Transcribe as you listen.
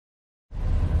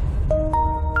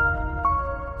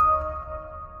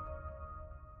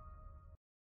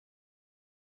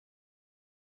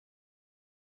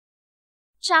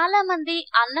చాలా మంది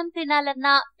అన్నం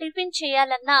తినాలన్నా టిఫిన్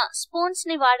చేయాలన్నా స్పూన్స్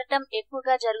ని వాడటం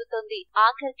ఎక్కువగా జరుగుతుంది.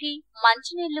 ఆఖరికి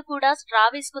మంచినీళ్లు కూడా స్ట్రా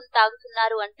వేసుకుని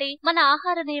తాగుతున్నారు అంటే మన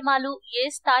ఆహార నియమాలు ఏ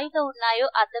స్థాయిలో ఉన్నాయో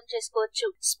అర్థం చేసుకోవచ్చు.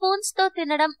 స్పూన్స్ తో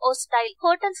తినడం ఓ స్టైల్.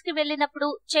 హోటల్స్ కి వెళ్ళినప్పుడు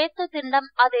చేత్తో తినడం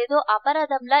అదేదో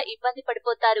అపరాధంలా ఇబ్బంది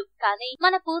పడిపోతారు. కానీ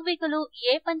మన పూర్వీకులు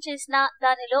ఏ పని చేసినా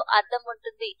దానిలో అర్థం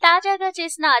ఉంటుంది. తాజాగా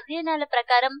చేసిన అధ్యయనాల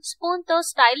ప్రకారం స్పూన్ తో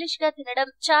స్టైలిష్ గా తినడం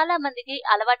చాలా మందికి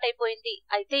అలవాటైపోయింది.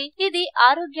 అయితే ఇది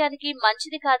ఆరోగ్యానికి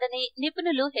మంచిది కాదని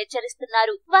నిపుణులు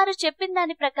హెచ్చరిస్తున్నారు. వారు చెప్పిన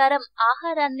దాని ప్రకారం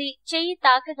ఆహారాన్ని చెయ్యి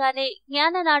తాకగానే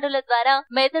జ్ఞాననాడుల ద్వారా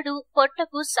మెదడు,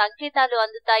 పొట్టకు సంకేతాలు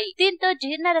అందుతాయి. దీంతో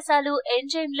జీర్ణరసాలు,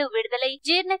 ఎంజైమ్లు విడుదలై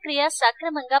జీర్ణక్రియ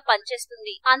సక్రమంగా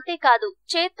పనిచేస్తుంది. అంతేకాదు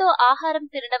చేత్తో ఆహారం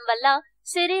తినడం వల్ల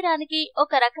శరీరానికి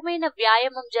ఒక రకమైన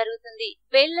వ్యాయామం జరుగుతుంది.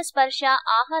 వేళ్ల స్పర్శ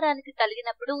ఆహారానికి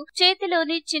కలిగినప్పుడు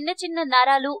చేతిలోని చిన్న చిన్న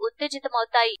నరాలు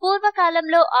ఉత్తేజితమవుతాయి.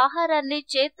 పూర్వకాలంలో ఆహారాన్ని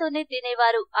చేత్తోనే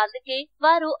తినేవారు. అందుకే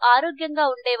వారు ఆరోగ్యంగా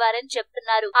ఉండేవారని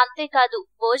చెప్తున్నారు. అంతేకాదు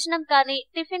భోజనం కానీ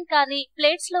టిఫిన్ కానీ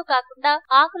ప్లేట్స్ లో కాకుండా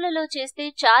ఆకులలో చేస్తే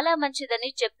చాలా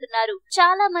మంచిదని చెప్తున్నారు.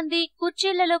 చాలా మంది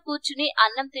కుర్చీలలో కూర్చుని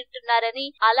అన్నం తింటున్నారని,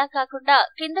 అలా కాకుండా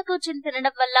కింద కూర్చుని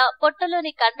తినడం వల్ల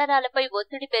పొట్టలోని కండరాలపై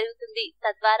ఒత్తిడి పెరుగుతుంది.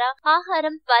 తద్వారా ఆహారం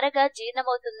త్వరగా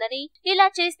జీర్ణమవుతుందని, ఇలా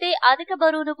చేస్తే అధిక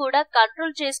బరువును కూడా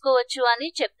కంట్రోల్ చేసుకోవచ్చు అని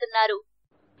చెప్తున్నారు.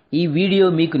 ఈ వీడియో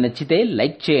మీకు నచ్చితే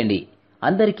లైక్ చేయండి,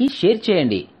 అందరికీ షేర్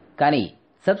చేయండి, కానీ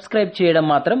సబ్స్క్రైబ్ చేయడం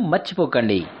మాత్రం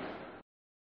మర్చిపోకండి.